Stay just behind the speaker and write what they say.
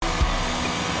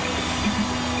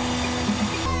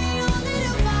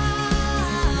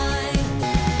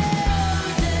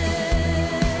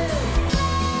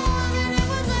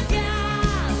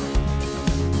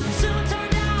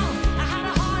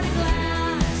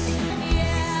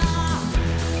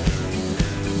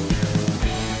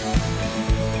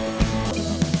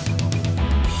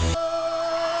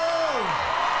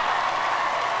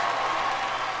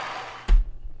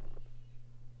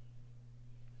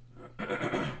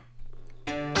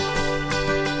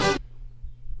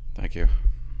Thank you.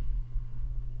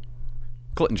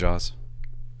 Clinton Jaws.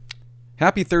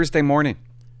 Happy Thursday morning.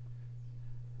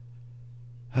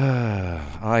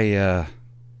 I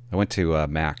went to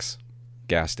Mac's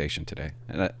gas station today,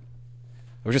 and I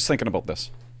was just thinking about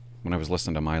this when I was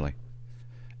listening to Miley.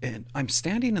 And I'm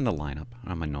standing in the lineup.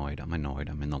 I'm annoyed. I'm in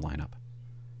the lineup.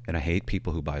 And I hate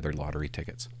people who buy their lottery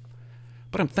tickets.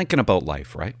 But I'm thinking about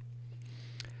life, right?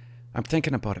 I'm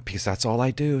thinking about it because that's all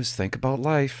I do is think about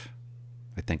life.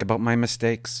 I think about my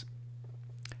mistakes.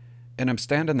 And I'm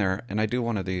standing there and I do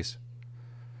one of these.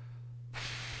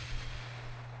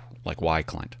 Like, why,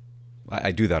 Clint?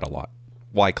 I do that a lot.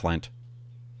 Why, Clint?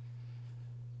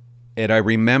 And I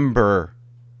remember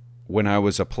when I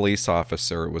was a police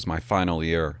officer, it was my final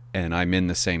year, and I'm in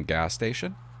the same gas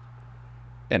station.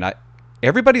 And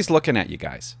everybody's looking at you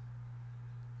guys.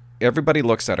 Everybody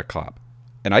looks at a cop.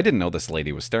 And I didn't know this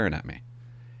lady was staring at me.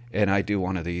 And I do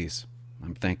one of these.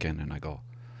 I'm thinking, and I go.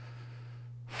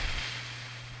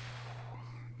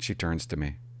 She turns to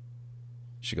me.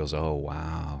 She goes, "Oh,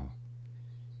 wow.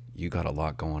 You got a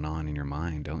lot going on in your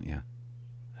mind, don't you?"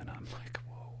 And I'm like,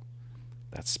 whoa,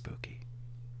 that's spooky.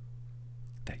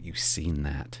 That you've seen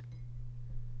that.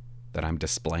 That I'm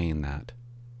displaying that.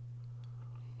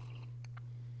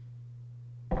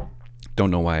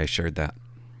 Don't know why I shared that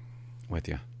with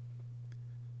you.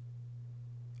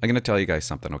 I'm going to tell you guys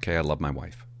something, okay? I love my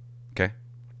wife, okay?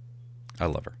 I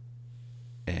love her.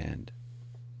 And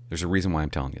there's a reason why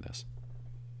I'm telling you this.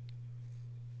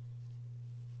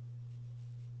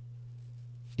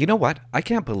 You know what? I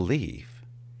can't believe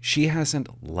she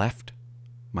hasn't left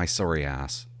my sorry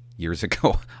ass years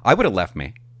ago. I would have left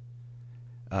me.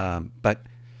 But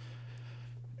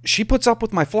she puts up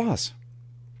with my flaws.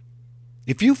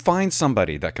 If you find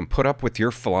somebody that can put up with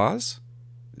your flaws,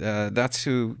 that's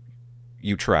who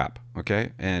you trap,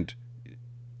 okay? And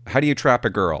how do you trap a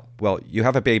girl? Well, you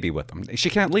have a baby with them.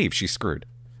 She can't leave. She's screwed.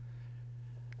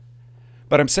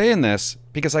 But I'm saying this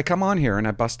because I come on here and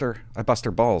I bust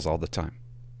her balls all the time.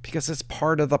 Because it's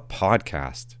part of the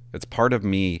podcast. It's part of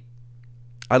me.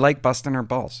 I like busting her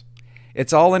balls.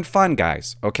 It's all in fun,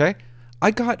 guys, okay? I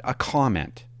got a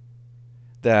comment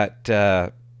that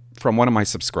from one of my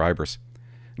subscribers.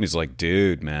 And he's like,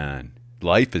 "Dude, man,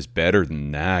 life is better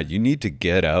than that. You need to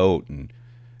get out. And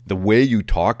the way you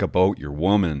talk about your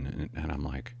woman." And I'm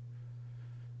like,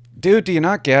 dude, do you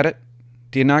not get it?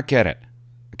 Do you not get it?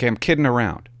 Okay, I'm kidding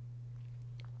around.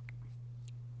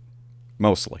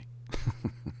 Mostly.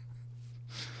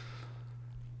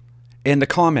 In the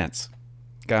comments,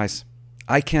 guys,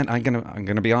 I'm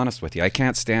gonna be honest with you. I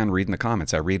can't stand reading the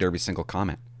comments. I read every single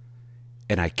comment.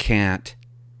 And I can't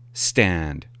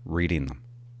stand reading them.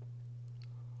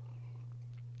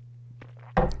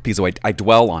 Because I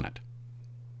dwell on it.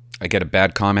 I get a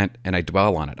bad comment and I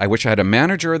dwell on it. I wish I had a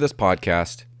manager of this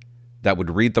podcast that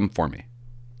would read them for me.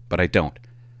 But I don't.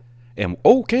 And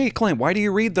okay, Clint, why do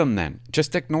you read them then?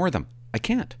 Just ignore them. I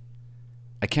can't.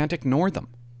 I can't ignore them.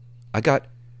 I got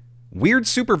weird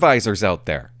supervisors out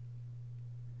there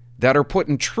that are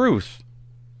putting truth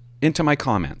into my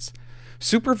comments.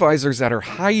 Supervisors that are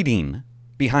hiding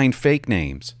behind fake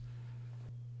names.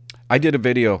 I did a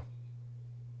video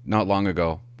not long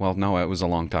ago. Well, no, it was a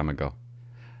long time ago.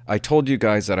 I told you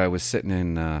guys that I was sitting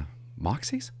in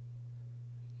Moxie's?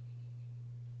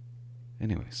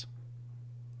 Anyways,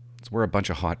 it's where a bunch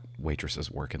of hot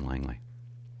waitresses work in Langley.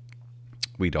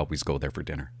 We'd always go there for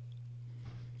dinner.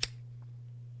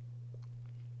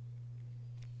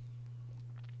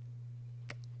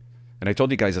 And I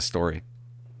told you guys a story.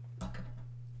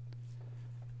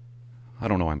 I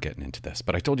don't know why I'm getting into this,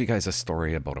 but I told you guys a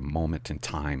story about a moment in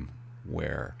time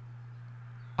where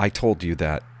I told you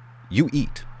that you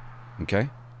eat,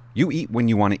 okay? You eat when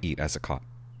you want to eat as a cop.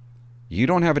 You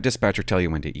don't have a dispatcher tell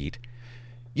you when to eat.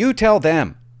 You tell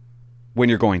them when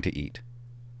you're going to eat.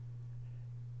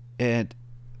 And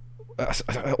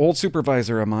an old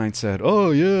supervisor of mine said, "Oh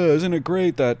yeah, isn't it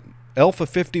great that Alpha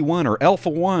 51 or Alpha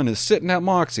 1 is sitting at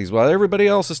Moxie's while everybody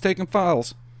else is taking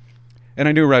files?" And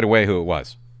I knew right away who it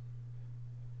was.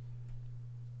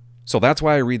 So that's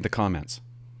why I read the comments.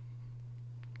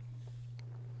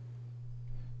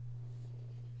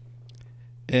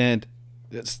 And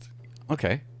it's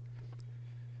okay.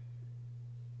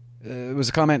 It was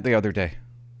a comment the other day.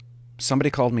 Somebody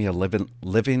called me a living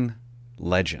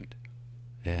legend.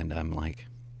 And I'm like,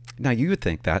 now you would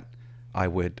think that I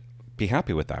would be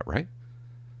happy with that, right?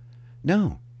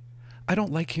 No, I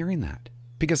don't like hearing that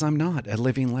because I'm not a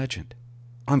living legend.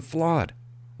 I'm flawed.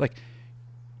 Like,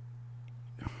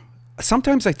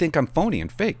 sometimes I think I'm phony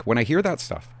and fake when I hear that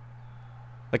stuff.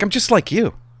 Like, I'm just like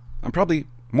you. I'm probably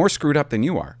more screwed up than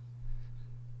you are.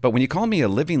 But when you call me a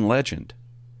living legend,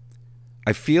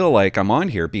 I feel like I'm on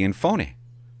here being phony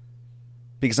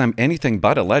because I'm anything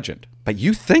but a legend. But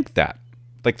you think that.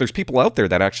 Like, there's people out there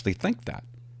that actually think that.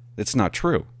 It's not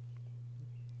true.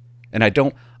 And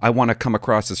I want to come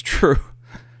across as true.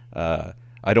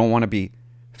 I don't want to be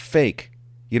fake.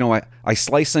 You know, I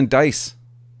slice and dice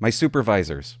my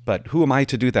supervisors, but who am I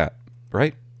to do that,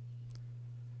 right?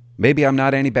 Maybe I'm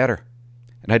not any better.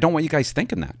 And I don't want you guys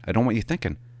thinking that. I don't want you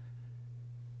thinking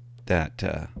that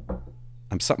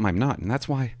I'm something I'm not. And that's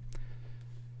why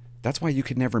you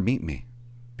could never meet me,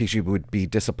 because you would be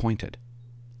disappointed.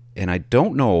 And I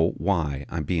don't know why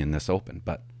I'm being this open,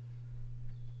 but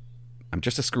I'm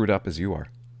just as screwed up as you are.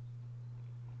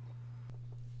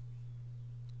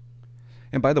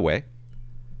 And by the way,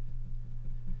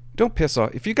 don't piss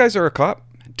off. If you guys are a cop,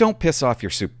 don't piss off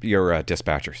your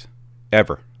dispatchers.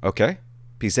 Ever, okay?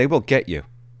 Because they will get you.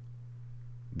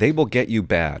 They will get you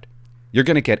bad. You're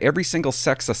going to get every single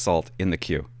sex assault in the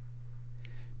queue.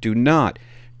 Do not,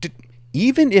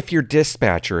 even if your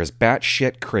dispatcher is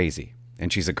batshit crazy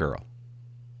and she's a girl,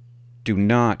 do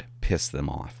not piss them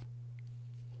off.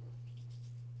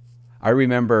 I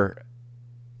remember,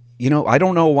 I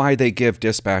don't know why they give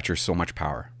dispatchers so much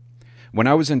power. When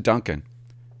I was in Duncan,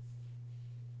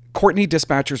 Courtenay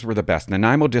dispatchers were the best.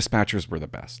 Nanaimo dispatchers were the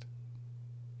best.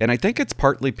 And I think it's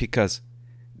partly because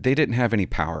they didn't have any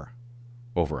power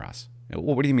over us.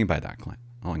 Well, what do you mean by that, Clint?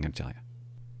 Oh, I'm going to tell you.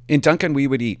 In Duncan, we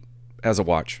would eat as a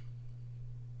watch.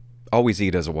 Always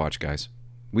eat as a watch, guys.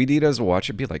 We'd eat as a watch.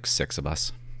 It'd be like 6 of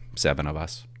us, 7 of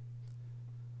us.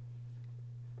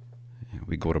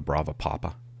 We'd go to Brava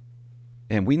Papa.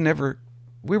 And we were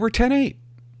 10-8.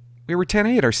 We were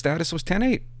 10-8. Our status was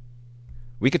 10-8.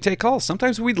 We could take calls.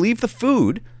 Sometimes we'd leave the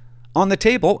food on the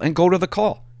table and go to the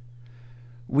call.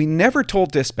 We never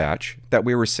told dispatch that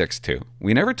we were 6-2.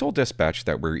 We never told dispatch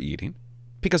that we were eating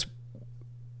because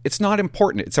it's not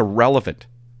important. It's irrelevant.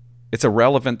 It's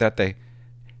irrelevant that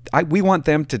we want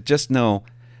them to just know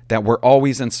that we're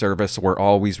always in service. We're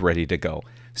always ready to go.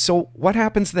 So what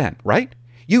happens then, right?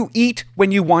 You eat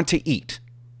when you want to eat.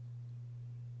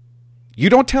 You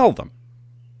don't tell them.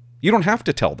 You don't have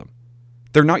to tell them.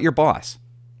 They're not your boss.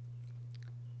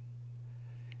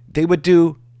 They wouldn't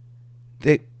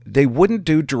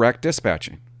do direct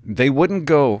dispatching. They wouldn't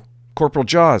go, Corporal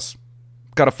Jaws,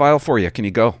 got a file for you, can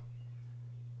you go?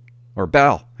 Or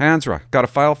Bal, Hansra, got a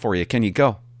file for you, can you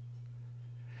go?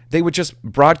 They would just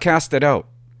broadcast it out.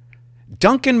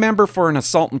 Duncan member for an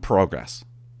assault in progress.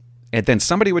 And then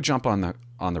somebody would jump on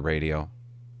the radio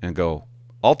and go,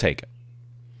 I'll take it.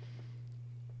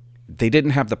 They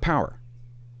didn't have the power.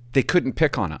 They couldn't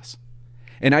pick on us.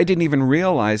 And I didn't even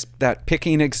realize that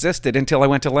picking existed until I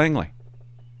went to Langley.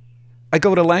 I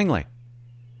go to Langley.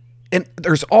 And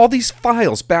there's all these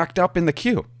files backed up in the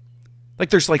queue.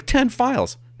 Like there's like 10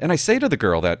 files. And I say to the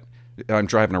girl that I'm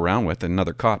driving around with,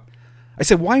 another cop, I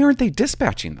said, why aren't they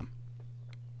dispatching them?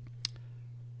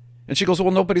 And she goes,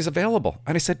 well, nobody's available.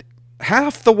 And I said,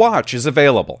 half the watch is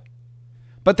available.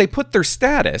 But they put their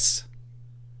status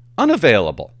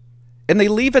unavailable. And they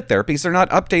leave it there because they're not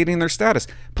updating their status.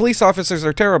 Police officers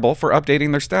are terrible for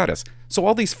updating their status. So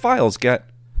all these files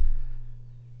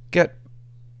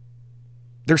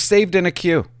they're saved in a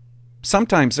queue.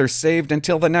 Sometimes they're saved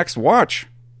until the next watch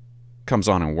comes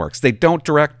on and works. They don't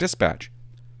direct dispatch.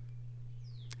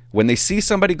 When they see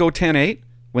somebody go 10-8,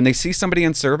 when they see somebody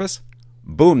in service,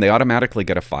 boom, they automatically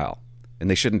get a file. And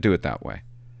they shouldn't do it that way.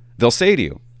 They'll say to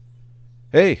you,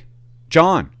 hey,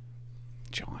 John,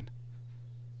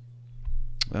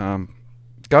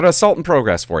 got an assault in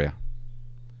progress for you.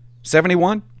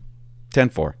 71,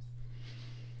 10-4.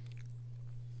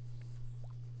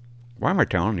 Why am I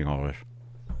telling you all this?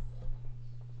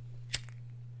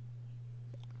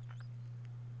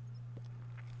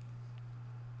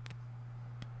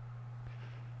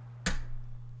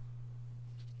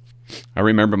 I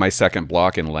remember my second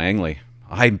block in Langley.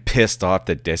 I pissed off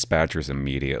the dispatchers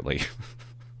immediately.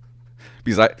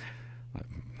 because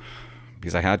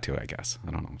I had to, I guess.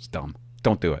 I don't know. It's dumb.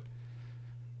 Don't do it.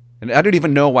 And I don't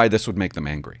even know why this would make them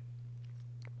angry.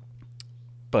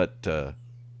 But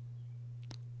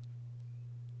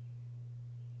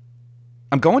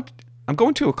I'm going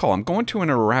to a call. I'm going to an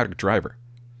erratic driver.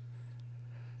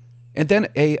 And then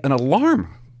an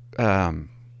alarm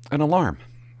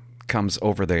comes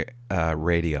over the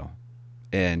radio.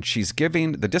 And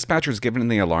the dispatcher's giving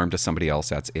the alarm to somebody else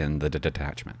that's in the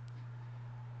detachment.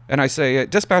 And I say,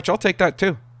 dispatch, I'll take that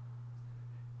too.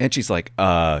 And she's like,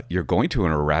 you're going to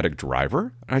an erratic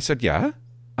driver? And I said, yeah.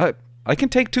 I can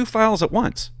take 2 files at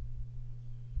once.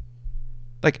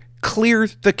 Like, clear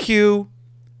the queue.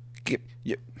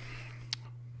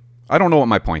 I don't know what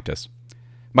my point is.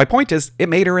 My point is, it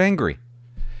made her angry.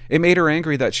 It made her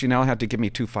angry that she now had to give me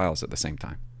 2 files at the same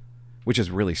time, which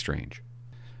is really strange.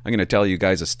 I'm going to tell you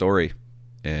guys a story,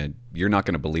 and you're not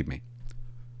going to believe me.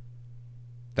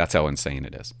 That's how insane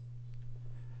it is.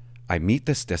 I meet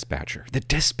this dispatcher. The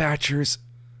dispatchers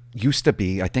used to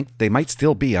be, I think they might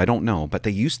still be, I don't know, but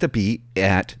they used to be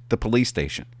at the police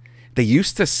station. They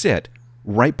used to sit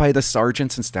right by the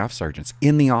sergeants and staff sergeants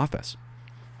in the office.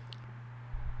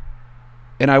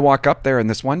 And I walk up there, and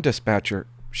this one dispatcher,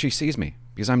 she sees me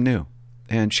because I'm new,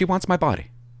 and she wants my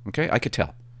body. Okay, I could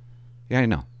tell. Yeah, I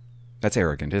know. That's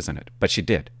arrogant, isn't it? But she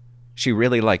did. She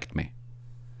really liked me.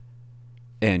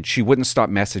 And she wouldn't stop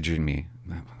messaging me.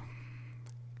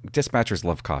 Dispatchers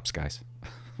love cops, guys.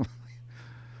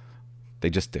 They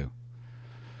just do.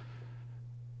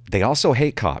 They also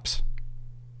hate cops.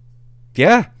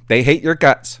 Yeah, they hate your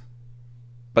guts.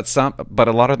 But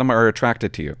a lot of them are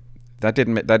attracted to you. That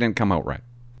didn't come out right.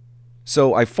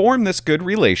 So I formed this good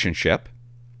relationship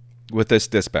with this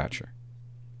dispatcher.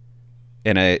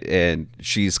 And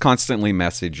she's constantly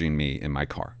messaging me in my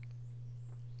car.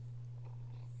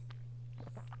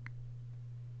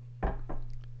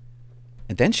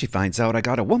 And then she finds out I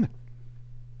got a woman.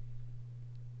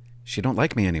 She don't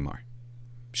like me anymore.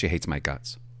 She hates my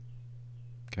guts.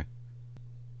 Okay.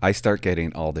 I start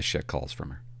getting all the shit calls from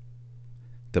her.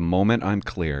 The moment I'm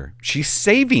clear, she's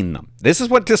saving them. This is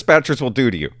what dispatchers will do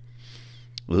to you.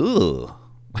 Ooh.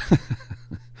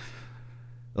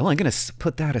 Oh, I'm going to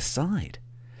put that aside.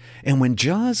 And when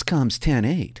Jaws comes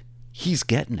 10-8, he's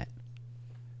getting it.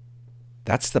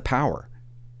 That's the power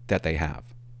that they have.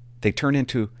 They turn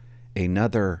into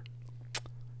another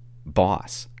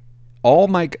boss.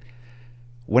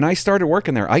 When I started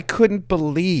working there, I couldn't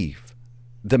believe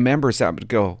the members that would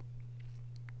go,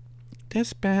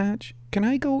 "Dispatch, can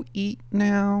I go eat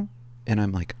now?" And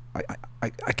I'm like,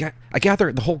 I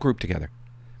gather the whole group together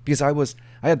because I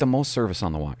had the most service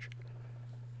on the watch.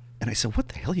 And I said, "What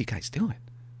the hell are you guys doing?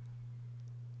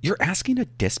 You're asking a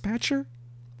dispatcher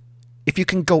if you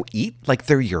can go eat like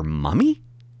they're your mummy?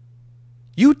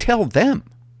 You tell them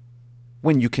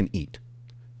when you can eat."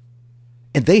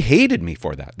 And they hated me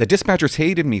for that. The dispatchers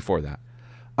hated me for that.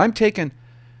 I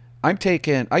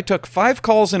took 5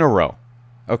 calls in a row,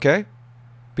 okay?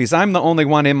 Because I'm the only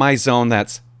one in my zone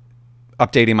that's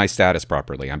updating my status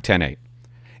properly. I'm 10-8.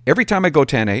 Every time I go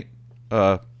 10-8,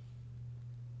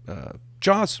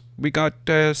 Jaws, we got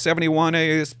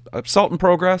 71A assault in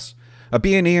progress, a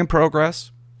B&E in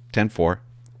progress, 10-4.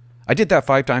 I did that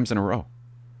 5 times in a row.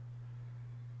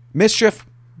 Mischief,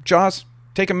 Jaws,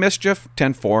 take a mischief,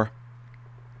 10-4.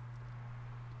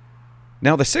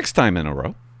 Now the 6th time in a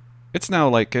row,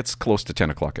 it's close to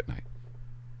 10 o'clock at night.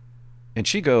 And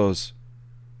she goes,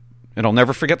 and I'll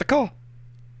never forget the call.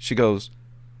 She goes,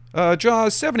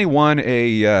 Jaws, 71,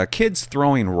 kids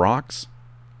throwing rocks.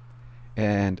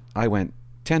 And I went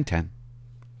 10-10,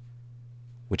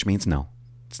 which means no.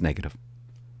 It's negative.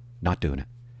 Not doing it.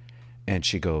 And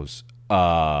she goes,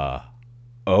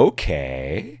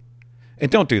 okay.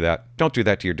 And don't do that. Don't do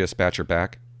that to your dispatcher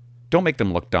back. Don't make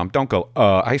them look dumb. Don't go,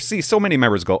 I see so many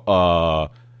members go,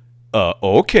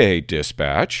 okay,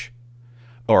 dispatch.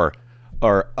 Or,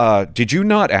 did you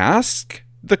not ask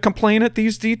the complainant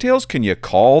these details? Can you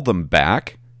call them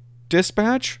back,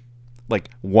 dispatch? Like,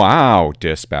 wow,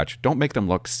 dispatch. Don't make them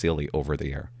look silly over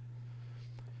the air.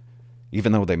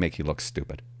 Even though they make you look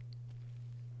stupid.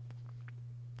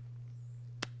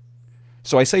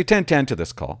 So I say 10-10 to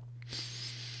this call.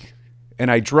 And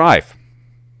I drive.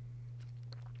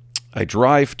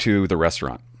 To the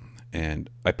restaurant. And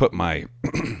I put my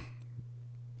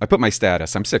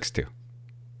status. I'm 6'2".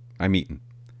 I'm eating.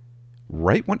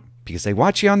 Because they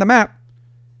watch you on the map.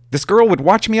 This girl would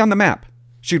watch me on the map.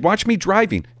 She'd watch me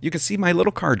driving. You can see my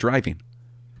little car driving.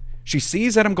 She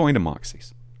sees that I'm going to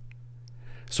Moxie's.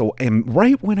 So, and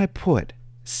right when I put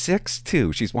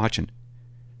 6'2", she's watching.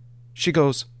 She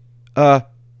goes,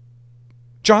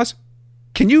 Jaws,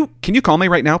 can you call me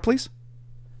right now, please?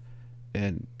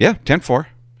 And yeah, 10-4.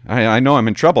 I know I'm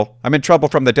in trouble. I'm in trouble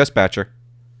from the dispatcher.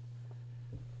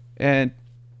 And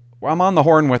I'm on the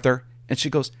horn with her. And she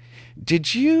goes,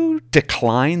 "Did you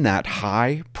decline that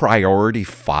high priority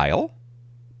file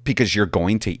because you're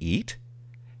going to eat?"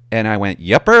 And I went,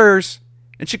 "Yuppers."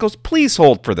 And she goes, "Please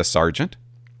hold for the sergeant."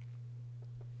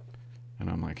 And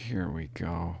I'm like, here we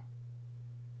go.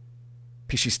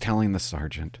 She's telling the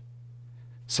sergeant.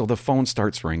 So the phone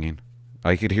starts ringing.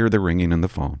 I could hear the ringing in the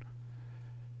phone.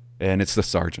 And it's the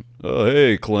sergeant.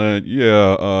 "Hey, Clint.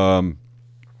 Yeah,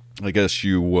 I guess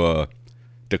you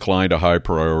declined a high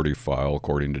priority file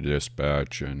according to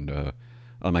dispatch." And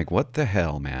I'm like, what the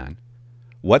hell, man?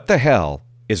 What the hell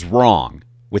is wrong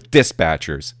with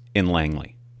dispatchers in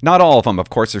Langley? Not all of them, of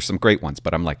course, there's some great ones,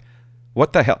 but I'm like,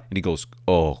 what the hell? And he goes,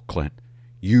 oh, Clint,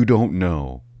 you don't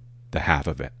know the half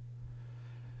of it.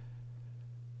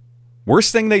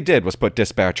 Worst thing they did was put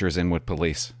dispatchers in with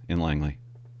police in Langley.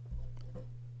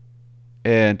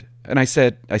 And I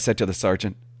said to the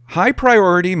sergeant, high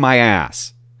priority, my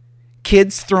ass.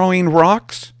 Kids throwing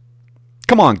rocks?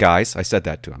 Come on, guys. I said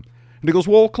that to him. And he goes,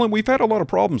 well, Clint, we've had a lot of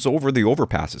problems over the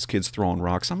overpasses, kids throwing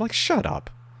rocks. I'm like, shut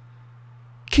up.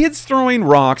 Kids throwing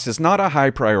rocks is not a high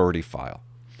priority file.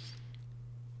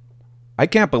 I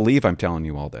can't believe I'm telling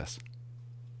you all this.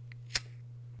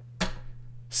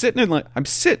 I'm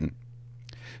sitting.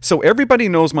 So everybody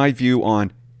knows my view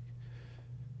on,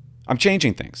 I'm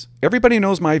changing things. Everybody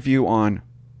knows my view on,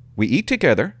 we eat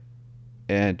together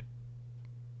and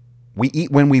we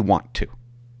eat when we want to.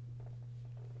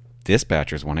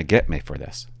 Dispatchers want to get me for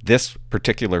this. This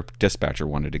particular dispatcher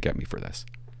wanted to get me for this.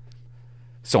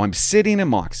 So I'm sitting in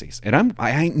Moxie's, and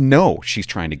I know she's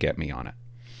trying to get me on it.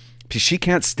 Because she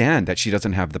can't stand that she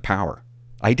doesn't have the power.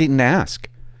 I didn't ask.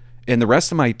 And the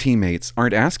rest of my teammates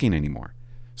aren't asking anymore.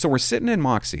 So we're sitting in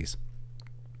Moxie's.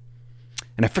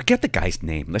 And I forget the guy's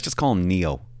name. Let's just call him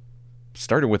Neo.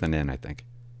 Started with an N, I think.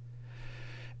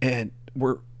 And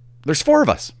there's 4 of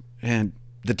us. And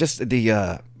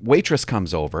the waitress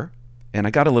comes over, and I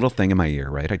got a little thing in my ear,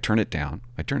 right? I turn it down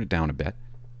a bit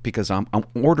because I'm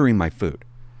ordering my food.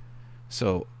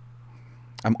 So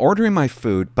I'm ordering my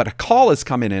food, but a call is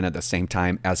coming in at the same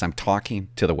time as I'm talking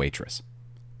to the waitress.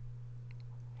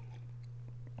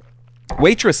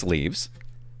 Waitress leaves,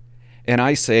 and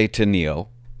I say to Neo,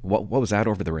 what was that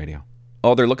over the radio?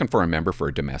 Oh, they're looking for a member for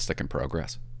a domestic in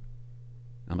progress.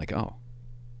 I'm like, oh.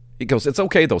 He goes, it's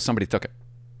okay though, somebody took it.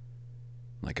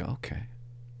 I'm like, okay.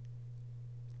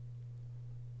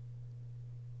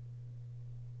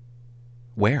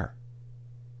 Where?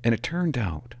 And it turned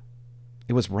out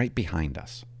it was right behind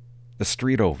us, the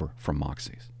street over from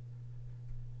Moxie's.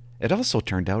 It also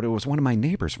turned out it was one of my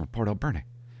neighbors from Port Alberni.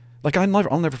 Like, I'll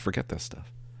never forget this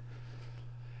stuff.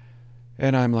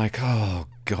 And I'm like, oh,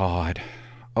 God.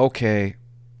 Okay,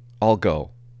 I'll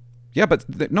go. Yeah,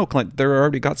 but no, Clint, they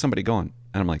already got somebody going.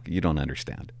 And I'm like, you don't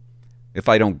understand. If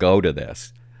I don't go to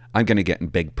this, I'm going to get in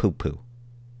big poo-poo.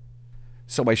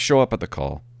 So I show up at the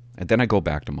call, and then I go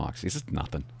back to Moxie's. It's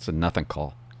nothing. It's a nothing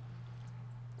call.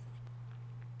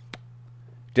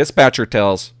 Dispatcher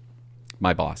tells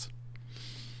my boss,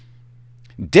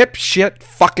 dipshit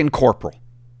fucking corporal.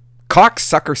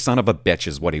 Cocksucker son of a bitch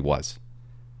is what he was.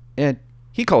 And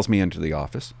he calls me into the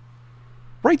office,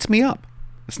 writes me up.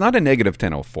 It's not a negative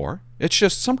 1004. It's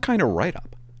just some kind of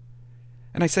write-up.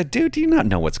 And I said, dude, do you not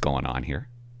know what's going on here?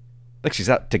 Like, she's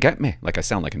out to get me. Like, I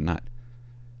sound like a nut.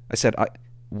 I said,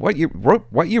 what you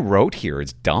wrote here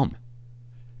is dumb.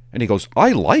 And he goes,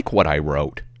 I like what I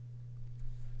wrote.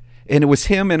 And it was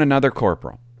him and another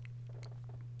corporal.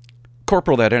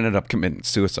 Corporal that ended up committing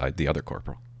suicide, the other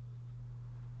corporal.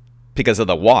 Because of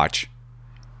the watch.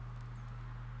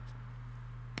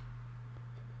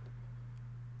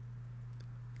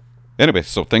 Anyway,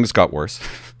 so things got worse.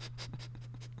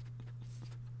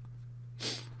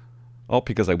 All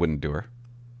because I wouldn't do her.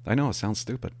 I know, it sounds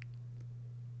stupid.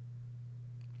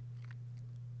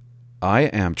 I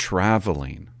am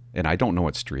traveling, and I don't know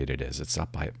what street it is. It's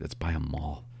by a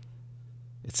mall.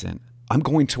 I'm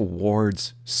going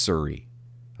towards Surrey,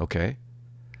 okay?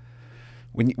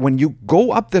 When you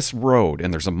go up this road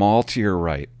and there's a mall to your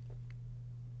right,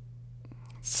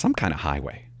 some kind of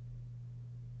highway.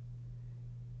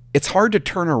 It's hard to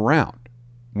turn around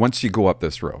once you go up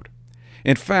this road.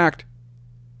 In fact,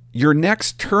 your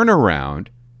next turnaround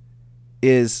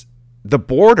is the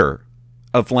border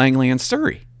of Langley and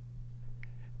Surrey.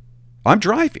 I'm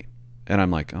driving, and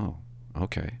I'm like, oh,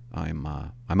 okay, I'm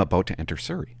about to enter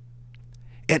Surrey.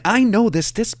 And I know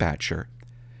this dispatcher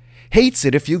hates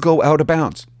it if you go out of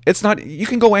bounds. It's not, you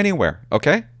can go anywhere,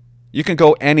 okay? You can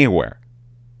go anywhere.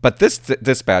 But this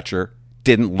dispatcher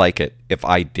didn't like it if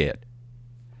I did.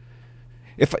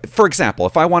 If, for example,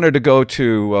 if I wanted to go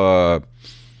to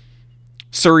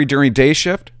Surrey during day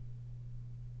shift,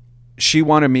 she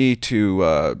wanted me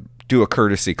to do a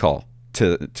courtesy call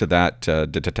to that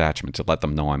detachment to let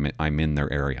them know I'm in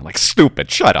their area. Like,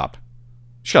 stupid, shut up.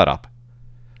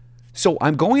 So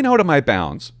I'm going out of my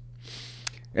bounds,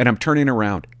 and I'm turning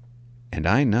around, and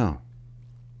I know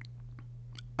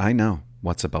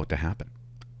what's about to happen.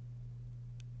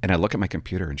 And I look at my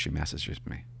computer, and she messages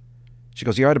me. She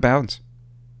goes, you're out of bounds.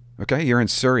 Okay, you're in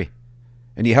Surrey,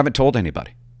 and you haven't told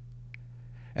anybody.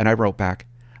 And I wrote back,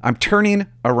 I'm turning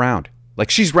around. Like,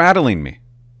 she's rattling me.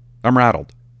 I'm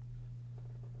rattled.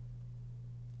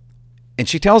 And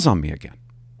she tells on me again.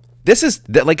 This is,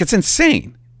 like, it's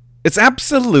insane. It's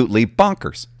absolutely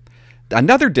bonkers.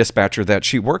 Another dispatcher that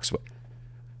she works with,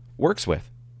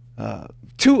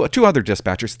 two other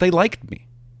dispatchers, they liked me.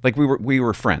 Like we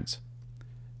were friends.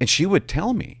 And she would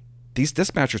tell me, these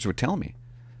dispatchers would tell me,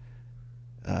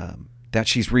 that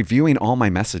she's reviewing all my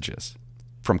messages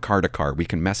from car to car. We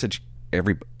can message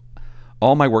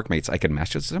all my workmates, I can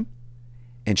message them.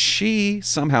 And she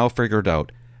somehow figured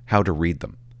out how to read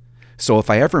them. So if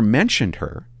I ever mentioned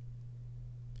her,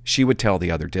 she would tell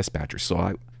the other dispatchers.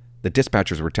 So the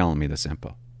dispatchers were telling me this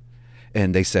info.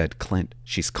 And they said, Clint,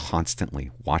 she's constantly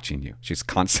watching you. She's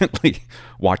constantly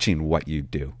watching what you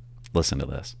do. Listen to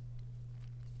this.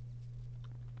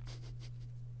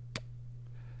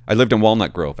 I lived in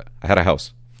Walnut Grove. I had a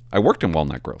house. I worked in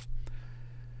Walnut Grove.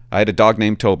 I had a dog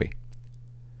named Toby.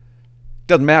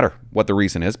 Doesn't matter what the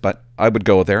reason is, but I would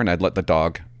go there and I'd let the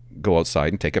dog go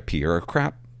outside and take a pee or a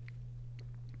crap.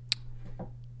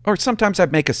 Or sometimes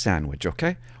I'd make a sandwich,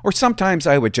 okay? Or sometimes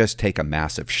I would just take a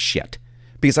massive shit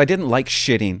because I didn't like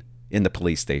shitting in the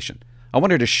police station. I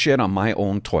wanted to shit on my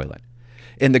own toilet.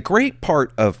 And the great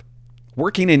part of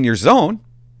working in your zone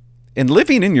and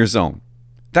living in your zone,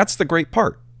 that's the great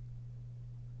part.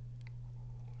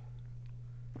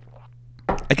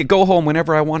 I could go home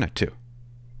whenever I wanted to.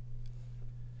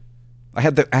 I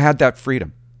had that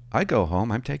freedom. I go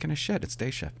home, I'm taking a shit. It's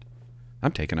day shift.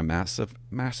 I'm taking a massive,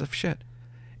 massive shit.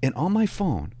 And on my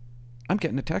phone, I'm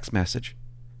getting a text message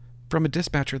from a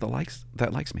dispatcher that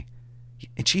likes me.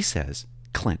 And she says,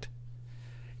 Clint,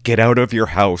 get out of your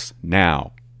house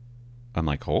now. I'm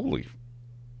like, holy,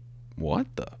 what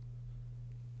the?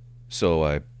 So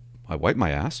I wipe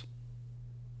my ass,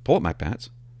 pull up my pants.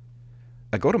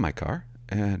 I go to my car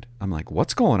and I'm like,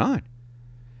 what's going on?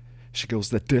 She goes,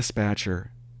 the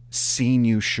dispatcher seen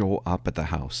you show up at the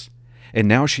house. And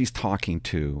now she's talking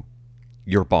to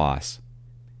your boss.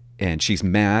 And she's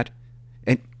mad.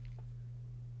 And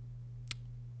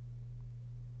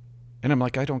I'm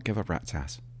like, I don't give a rat's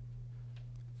ass.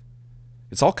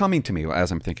 It's all coming to me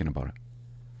as I'm thinking about it.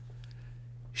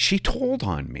 She told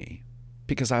on me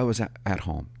because I was at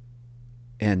home.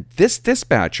 And this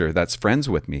dispatcher that's friends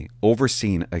with me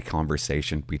overseen a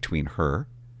conversation between her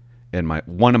and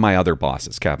one of my other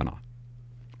bosses, Kavanaugh.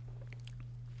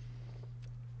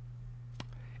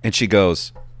 And she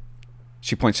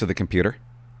points to the computer.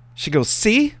 She goes,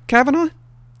 see, Kavanaugh?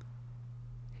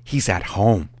 He's at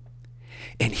home.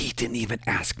 And he didn't even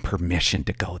ask permission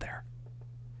to go there.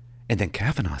 And then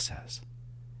Kavanaugh says,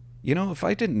 you know, if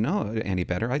I didn't know any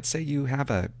better, I'd say you have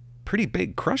a pretty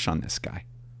big crush on this guy.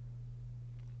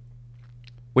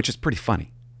 Which is pretty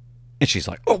funny. And she's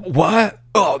like, oh, what?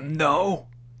 Oh, no.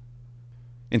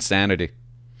 Insanity.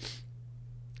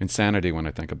 Insanity when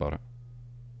I think about it.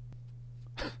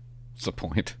 What's the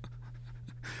point?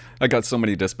 I got so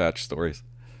many dispatch stories.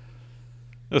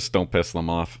 Just don't piss them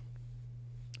off.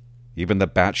 Even the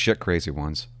batshit crazy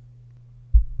ones.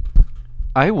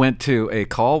 I went to a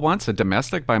call once, a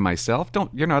domestic by myself.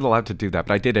 You're not allowed to do that,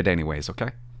 but I did it anyways, okay?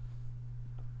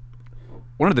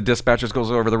 One of the dispatchers goes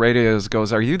over the radio,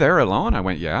 goes, are you there alone? I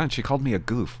went, yeah. And she called me a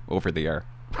goof over the air.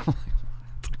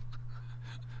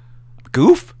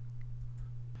 Goof?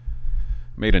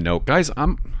 Made a note. Guys,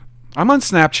 I'm on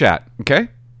Snapchat, okay?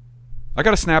 I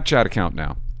got a Snapchat account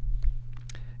now.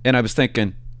 And I was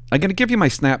thinking, I'm going to give you my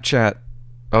Snapchat.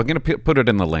 I'm going to put it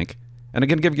in the link. And I'm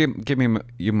going to give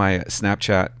you my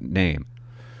Snapchat name.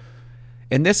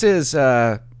 And this is,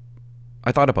 I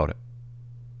thought about it.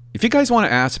 If you guys want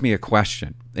to ask me a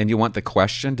question and you want the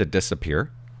question to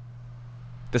disappear,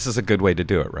 this is a good way to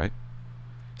do it, right?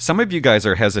 Some of you guys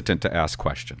are hesitant to ask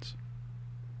questions.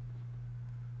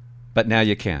 But now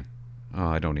you can. Oh,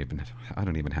 I don't even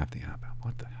have the app.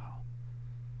 What the hell?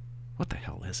 What the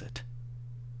hell is it?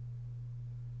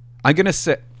 I'm gonna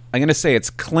say it's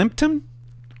Climpton.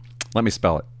 Let me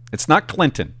spell it. It's not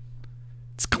Clinton.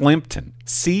 It's Climpton.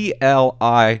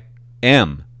 C-L-I-M,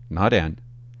 not N.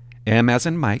 M as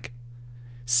in Mike.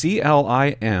 C-L-I-M-T-O-N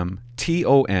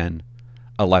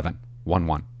 11.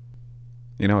 1-1.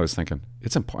 You know, I was thinking,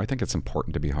 I think it's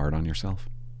important to be hard on yourself.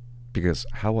 Because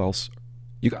how else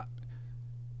are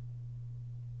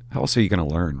you going to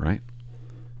learn, right?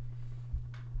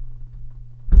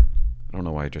 I don't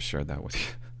know why I just shared that with you.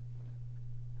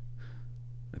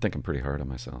 I think I'm pretty hard on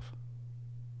myself.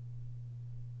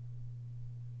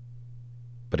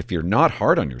 But if you're not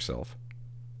hard on yourself,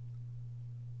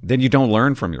 then you don't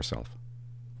learn from yourself.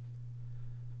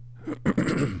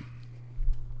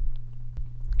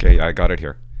 Okay, I got it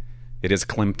here. It is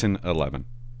Climpton 11.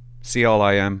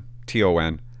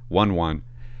 C-L-I-M-T-O-N 11.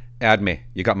 Add me.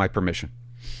 You got my permission.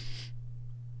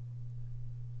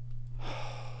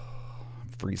 I'm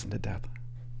freezing to death.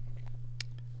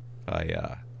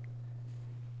 I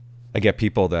get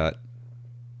people that,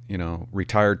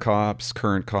 retired cops,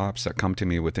 current cops that come to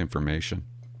me with information.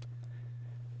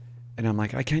 And I'm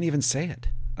like, I can't even say it.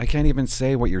 I can't even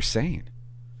say what you're saying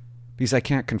because I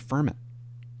can't confirm it.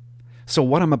 So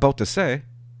what I'm about to say,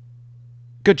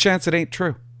 good chance it ain't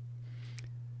true.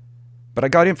 But I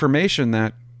got information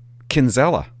that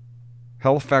Kinsella,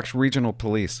 Halifax Regional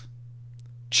Police,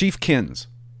 Chief Kins,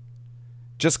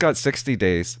 just got 60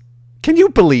 days. Can you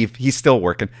believe he's still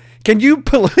working? Can you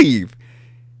believe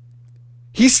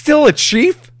he's still a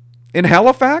chief in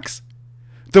Halifax?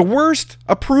 The worst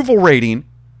approval rating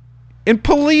in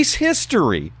police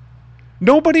history.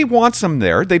 Nobody wants him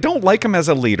there. They don't like him as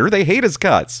a leader. They hate his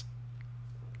guts.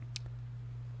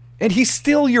 And he's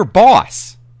still your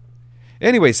boss.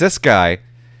 Anyways, this guy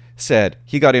said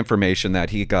he got information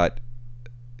that he got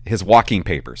his walking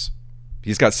papers.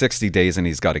 He's got 60 days and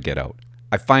he's got to get out.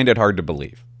 I find it hard to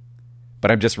believe. But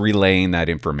I'm just relaying that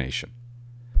information.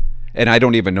 And I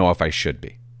don't even know if I should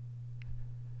be.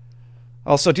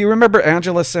 Also, do you remember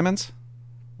Angela Simmons?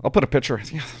 I'll put a picture.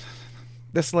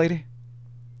 This lady.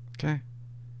 Okay.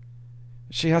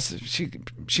 She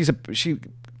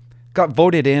got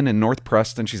voted in North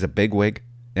Preston. She's a bigwig,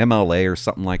 MLA or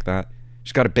something like that.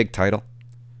 She's got a big title.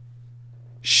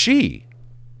 She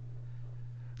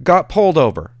got pulled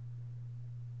over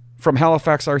from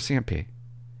Halifax RCMP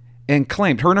and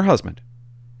claimed, her and her husband,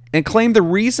 and claimed the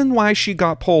reason why she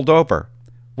got pulled over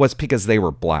was because they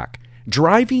were black.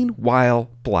 Driving while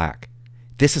black.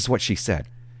 This is what she said.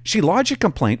 She lodged a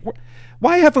complaint.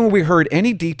 Why haven't we heard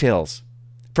any details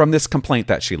from this complaint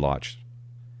that she lodged?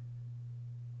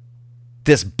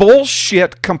 This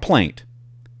bullshit complaint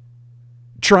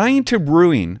trying to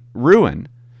ruin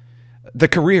the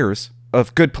careers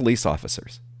of good police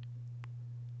officers.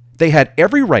 They had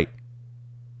every right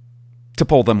to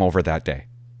pull them over that day.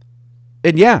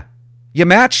 And yeah, you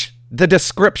match the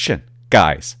description,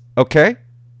 guys, okay?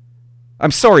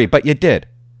 I'm sorry, but you did.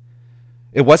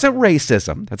 It wasn't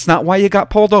racism. That's not why you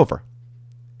got pulled over.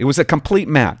 It was a complete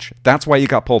match. That's why you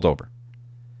got pulled over.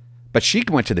 But she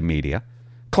went to the media,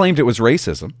 claimed it was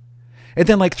racism, and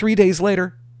then like 3 days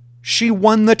later, she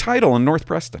won the title in North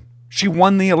Preston. She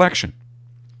won the election.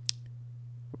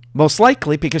 Most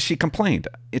likely because she complained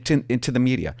into the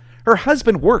media. Her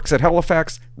husband works at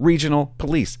Halifax Regional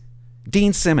Police,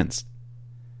 Dean Simmons.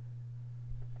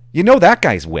 You know that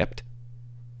guy's whipped.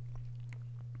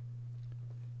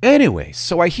 Anyway,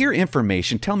 so I hear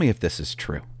information. Tell me if this is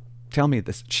true. Tell me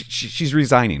this. She's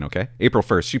resigning, okay? April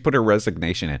 1st. She put her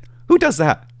resignation in. Who does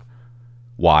that?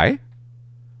 Why?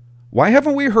 Why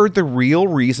haven't we heard the real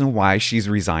reason why she's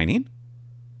resigning?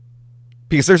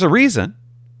 Because there's a reason,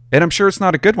 and I'm sure it's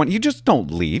not a good one. You just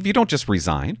don't leave. You don't just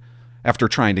resign after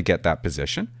trying to get that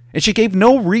position. And she gave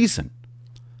no reason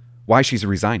why she's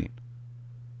resigning.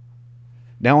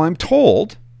 Now, I'm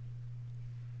told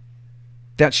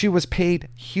that she was paid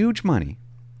huge money,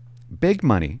 big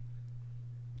money,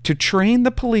 to train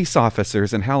the police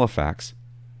officers in Halifax,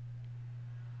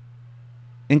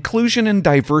 inclusion and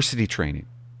diversity training.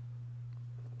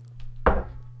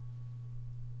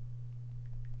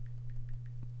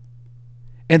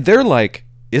 And they're like,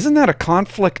 isn't that a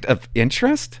conflict of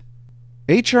interest?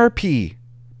 HRP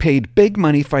paid big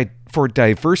money for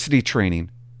diversity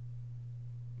training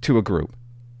to a group.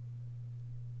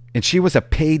 And she was a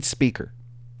paid speaker,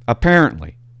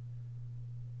 apparently.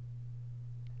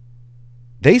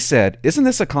 They said, isn't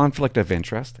this a conflict of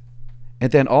interest?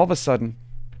 And then all of a sudden,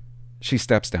 she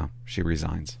steps down. She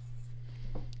resigns.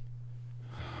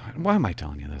 Why am I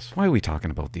telling you this? Why are we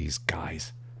talking about these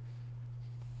guys?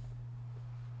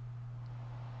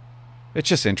 It's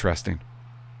just interesting.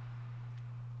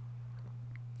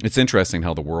 It's interesting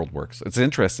how the world works. It's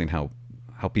interesting how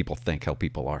people think, how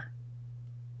people are.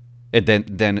 And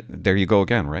then there you go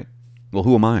again, right? Well,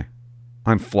 who am I?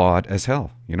 I'm flawed as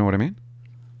hell. You know what I mean?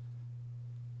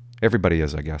 Everybody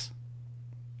is, I guess.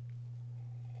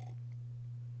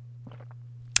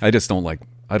 I don't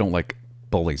like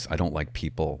bullies. I don't like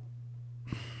people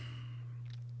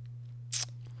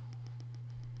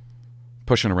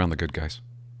pushing around the good guys.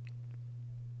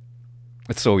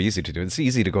 It's so easy to do. It's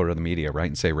easy to go to the media, right,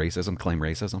 and say racism, claim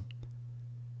racism.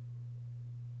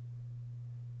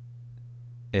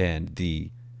 And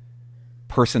the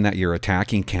person that you're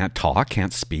attacking can't talk,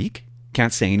 can't speak,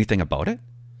 can't say anything about it.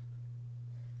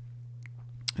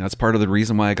 And that's part of the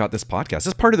reason why I got this podcast.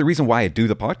 That's part of the reason why I do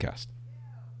the podcast.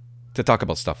 To talk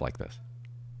about stuff like this.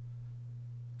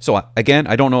 So again,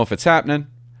 I don't know if it's happening.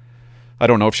 I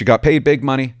don't know if she got paid big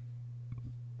money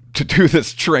to do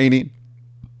this training.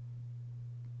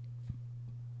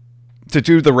 To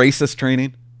do the racist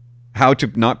training. How to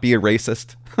not be a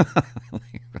racist.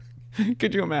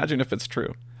 Could you imagine if it's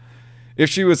true? If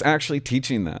she was actually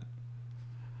teaching that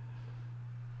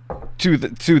to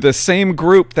the same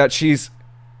group that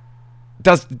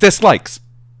dislikes,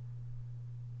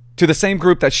 to the same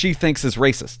group that she thinks is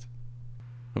racist.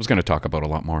 I was going to talk about a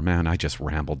lot more, man. I just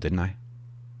rambled, didn't I?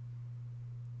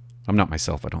 I'm not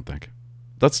myself, I don't think.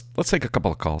 Let's take a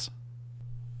couple of calls.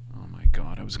 Oh my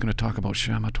God, I was going to talk about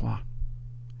Chamatois.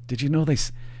 Did you know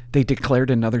they declared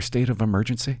another state of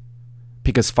emergency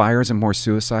because fires and more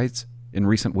suicides in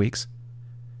recent weeks?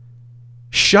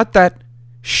 Shut that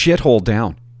shithole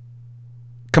down.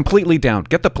 Completely down.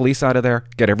 Get the police out of there.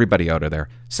 Get everybody out of there.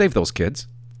 Save those kids.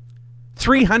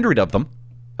 300 of them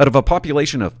out of a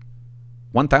population of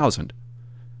 1,000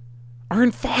 are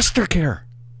in foster care.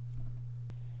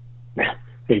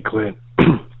 Hey, Clint.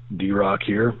 D-Rock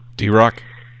here. D-Rock.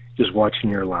 Just watching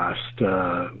your last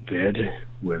vid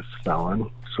with Fallon.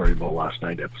 Sorry about last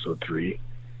night, episode 3.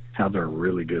 Had a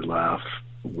really good laugh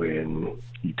when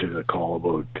you took a call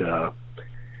about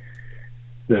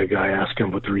the guy asking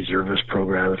about the reservist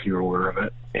program, if you were aware of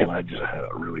it. And I just had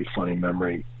a really funny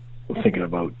memory thinking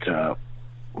about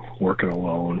working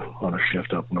alone on a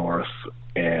shift up north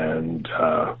and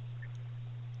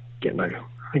getting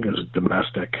I think it was a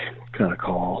domestic kind of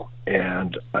call,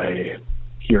 and I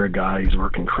hear a guy who's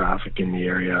working traffic in the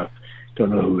area, don't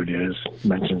know who it is,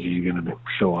 mentions he's going to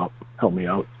show up, help me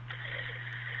out.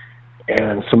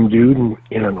 And some dude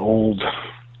in an old,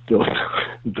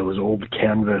 those old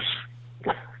canvas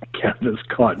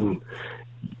cotton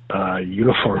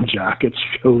uniform jackets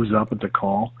shows up at the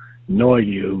call. No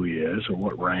idea who he is or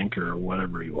what rank or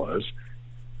whatever he was,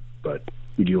 but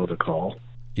we deal with the call.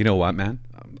 You know what, man?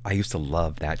 I used to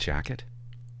love that jacket.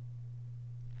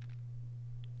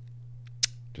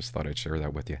 Just thought I'd share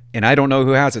that with you. And I don't know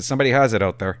who has it. Somebody has it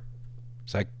out there.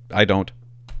 It's like, I don't.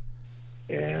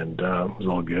 And it was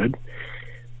all good.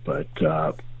 But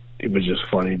it was just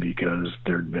funny because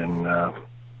there'd been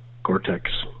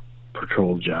Gore-Tex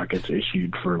patrol jackets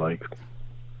issued for like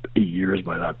 8 years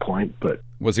by that point. But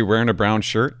was he wearing a brown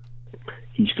shirt?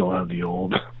 He still had the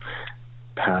old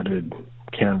padded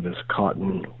canvas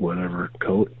cotton whatever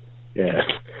coat. Yeah,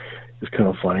 it's kind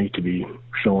of funny to be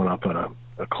showing up at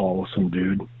a call with some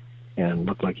dude and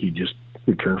look like he just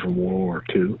returned from World War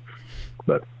II.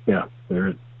 But yeah,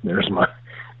 there's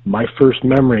my first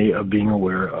memory of being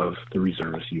aware of the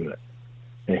reservist unit.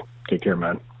 Hey, take care,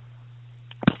 man.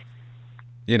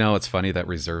 You know, it's funny, that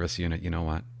reservist unit, you know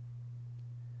what?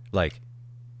 Like,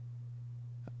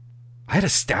 I had a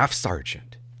staff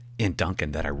sergeant in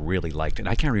Duncan that I really liked, and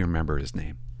I can't remember his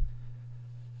name.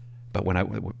 But when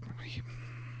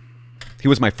he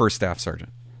was my first staff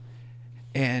sergeant.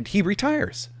 And he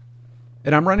retires.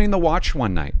 And I'm running the watch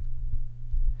one night.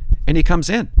 And he comes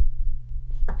in.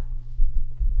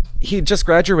 He just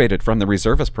graduated from the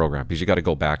reservist program because you got to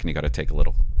go back and you got to take a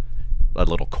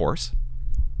little course.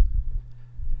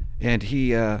 And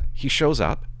he shows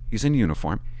up. He's in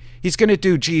uniform. He's going to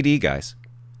do GD, guys.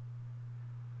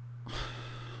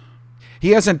 He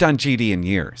hasn't done GD in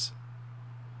years.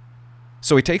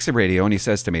 So he takes the radio and he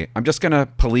says to me, I'm just going to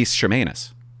police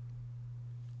Chemainus.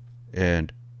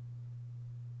 And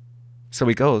so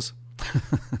he goes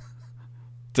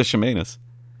to Chemainus.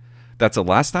 That's the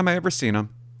last time I ever seen him.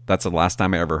 That's the last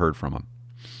time I ever heard from him.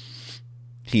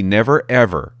 He never,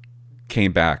 ever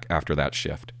came back after that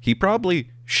shift. He probably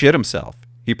shit himself.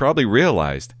 He probably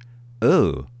realized,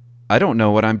 oh, I don't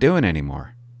know what I'm doing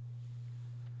anymore.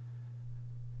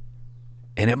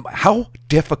 And how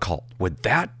difficult would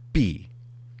that be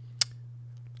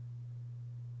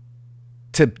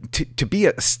to be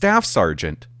a staff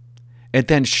sergeant and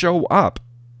then show up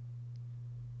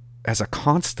as a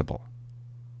constable?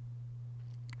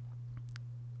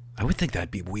 I would think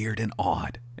that'd be weird and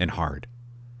odd and hard.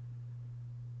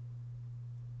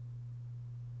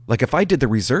 Like if I did the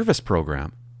reservist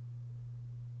program,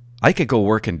 I could go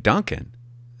work in Duncan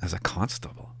as a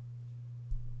constable.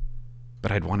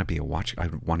 But I'd want to be a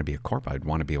corporal. I'd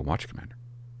want to be a watch commander.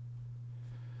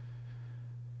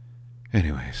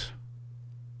 Anyways,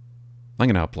 I'm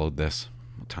going to upload this.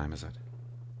 What time is it?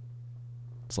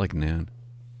 It's like noon.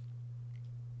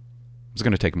 I was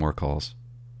going to take more calls,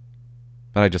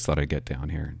 but I just thought I'd get down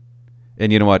here.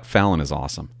 And you know what? Fallon is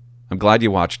awesome. I'm glad you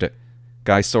watched it.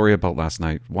 Guys, sorry about last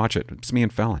night. Watch it. It's me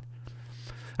and Fallon.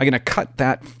 I'm going to cut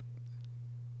that.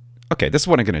 Okay, this is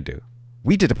what I'm going to do.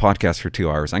 We did a podcast for 2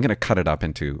 hours. I'm going to cut it up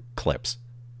into clips.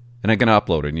 And I'm going to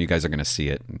upload it, and you guys are going to see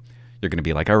it. And you're going to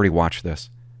be like, I already watched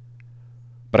this.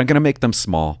 But I'm going to make them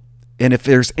small. And if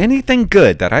there's anything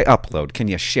good that I upload, can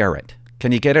you share it?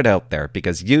 Can you get it out there?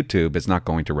 Because YouTube is not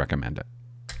going to recommend it.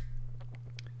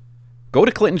 Go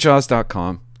to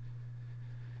clintonjaws.com,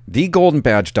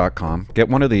 thegoldenbadge.com. Get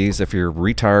one of these if you're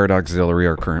retired, auxiliary,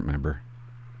 or current member.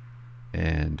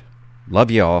 And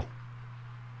love you all.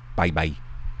 Bye-bye.